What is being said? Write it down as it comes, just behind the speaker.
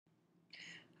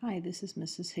Hi, this is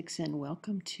Mrs. Hickson.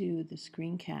 Welcome to the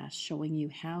screencast showing you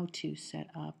how to set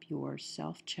up your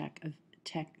self-check of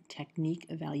technique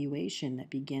evaluation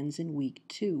that begins in week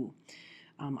 2.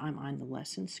 I'm on the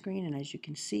lesson screen, and as you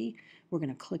can see, we're going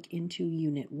to click into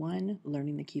Unit 1,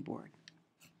 Learning the Keyboard.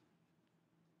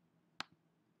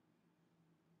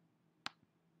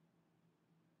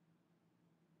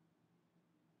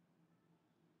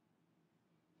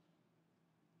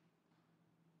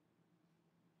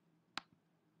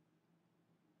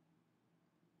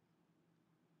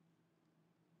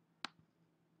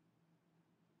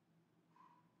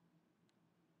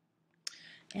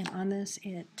 And on this,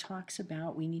 it talks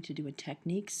about we need to do a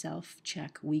technique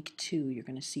self-check week 2. You're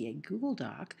going to see a Google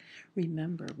Doc.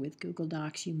 Remember, with Google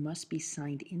Docs, you must be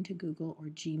signed into Google or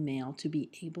Gmail to be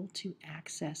able to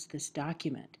access this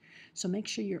document. So make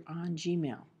sure you're on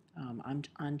Gmail. I'm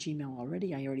on Gmail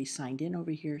already. I already signed in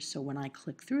over here, so when I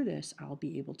click through this, I'll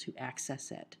be able to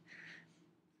access it.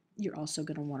 You're also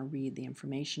going to want to read the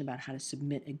information about how to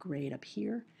submit a grade up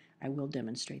here. I will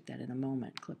demonstrate that in a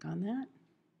moment. Click on that.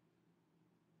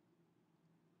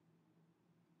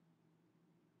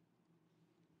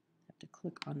 To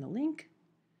click on the link.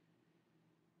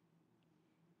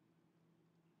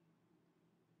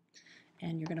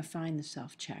 And you're going to find the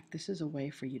self-check. This is a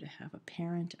way for you to have a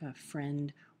parent, a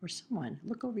friend, or someone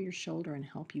look over your shoulder and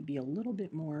help you be a little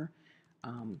bit more,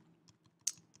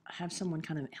 have someone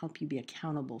kind of help you be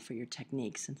accountable for your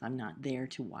technique since I'm not there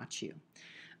to watch you.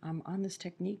 On this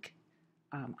technique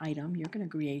item, you're going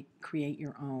to create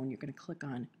your own. You're going to click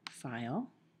on File,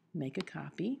 Make a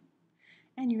Copy,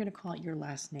 and you're going to call it your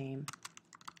last name.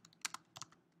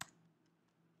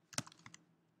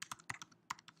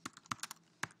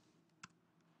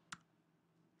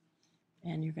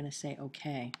 And you're going to say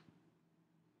OK.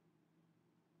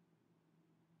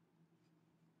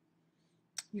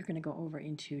 You're going to go over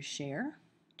into Share,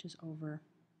 just over,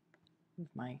 move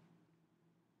my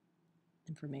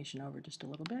information over just a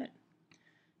little bit.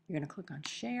 You're going to click on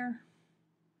Share.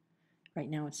 Right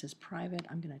now it says Private.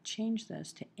 I'm going to change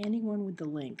this to anyone with the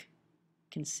link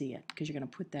can see it because you're going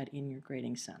to put that in your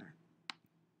grading center.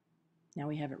 Now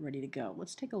we have it ready to go.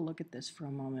 Let's take a look at this for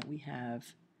a moment. We have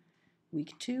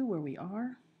week 2 where we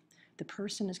are. The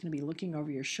person is going to be looking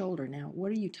over your shoulder. Now, what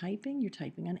are you typing? You're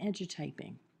typing on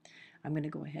eAchieve. I'm going to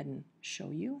go ahead and show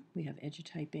you. We have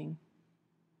eAchieve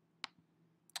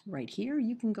right here.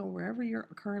 You can go wherever you're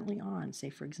currently on. Say,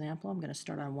 for example, I'm going to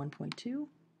start on 1.2. You're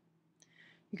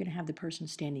going to have the person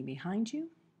standing behind you.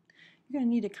 You're going to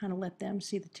need to kind of let them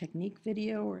see the technique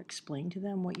video or explain to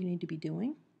them what you need to be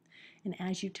doing. And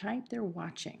as you type, they're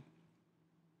watching.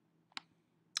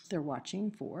 They're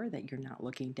watching for that you're not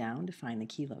looking down to find the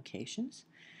key locations.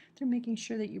 They're making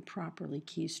sure that you're properly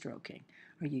keystroking.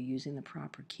 Are you using the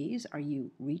proper keys? Are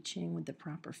you reaching with the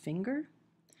proper finger?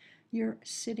 You're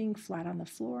sitting flat on the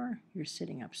floor. You're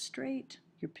sitting up straight.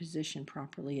 You're positioned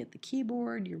properly at the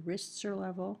keyboard. Your wrists are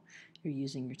level. You're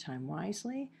using your time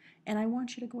wisely. And I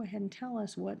want you to go ahead and tell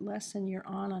us what lesson you're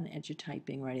on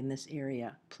eAchieve right in this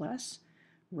area. Plus,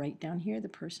 write down here the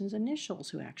person's initials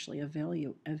who actually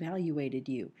evaluated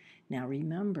you. Now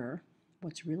remember,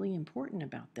 what's really important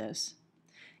about this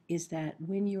is that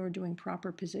when you're doing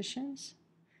proper positions,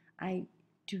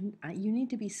 you need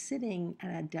to be sitting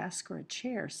at a desk or a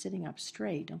chair, sitting up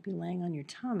straight. Don't be laying on your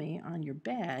tummy on your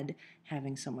bed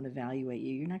having someone evaluate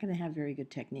you. You're not going to have very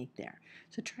good technique there.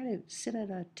 So try to sit at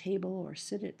a table or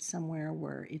sit at somewhere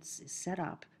where it's set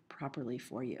up properly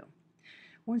for you.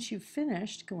 Once you've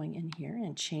finished going in here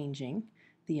and changing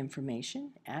the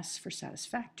information, S for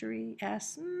satisfactory,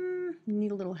 S,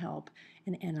 need a little help,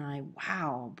 and NI,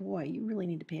 wow, boy, you really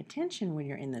need to pay attention when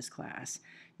you're in this class.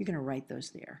 You're going to write those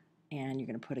there, and you're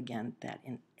going to put again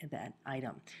that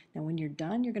item. Now when you're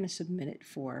done, you're going to submit it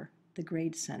for the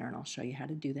grade center, and I'll show you how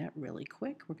to do that really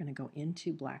quick. We're going to go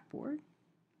into Blackboard,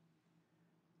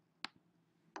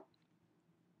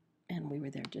 and we were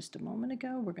there just a moment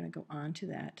ago. We're going to go on to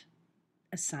that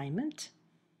assignment.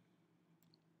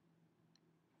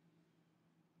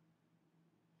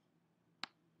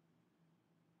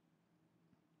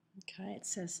 Okay, it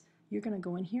says you're going to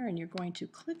go in here and you're going to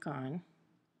click on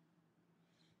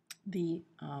the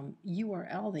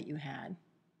URL that you had.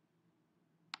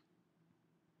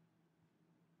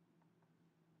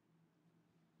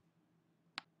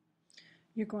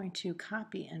 You're going to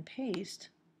copy and paste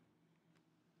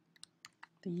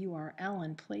the URL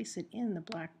and place it in the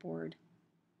Blackboard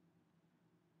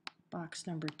box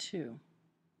number 2.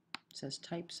 It says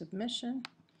type submission,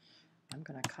 I'm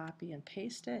going to copy and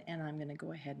paste it, and I'm going to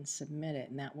go ahead and submit it.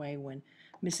 And that way, when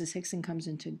Mrs. Hickson comes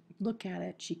in to look at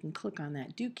it, she can click on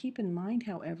that. Do keep in mind,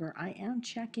 however, I am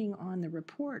checking on the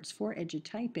reports for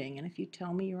EduTyping. And if you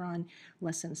tell me you're on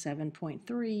lesson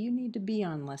 7.3, you need to be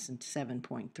on lesson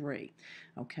 7.3.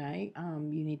 Okay?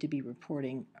 You need to be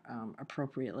reporting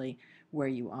appropriately where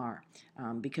you are,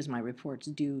 because my reports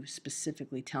do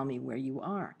specifically tell me where you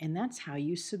are. And that's how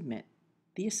you submit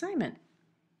the assignment.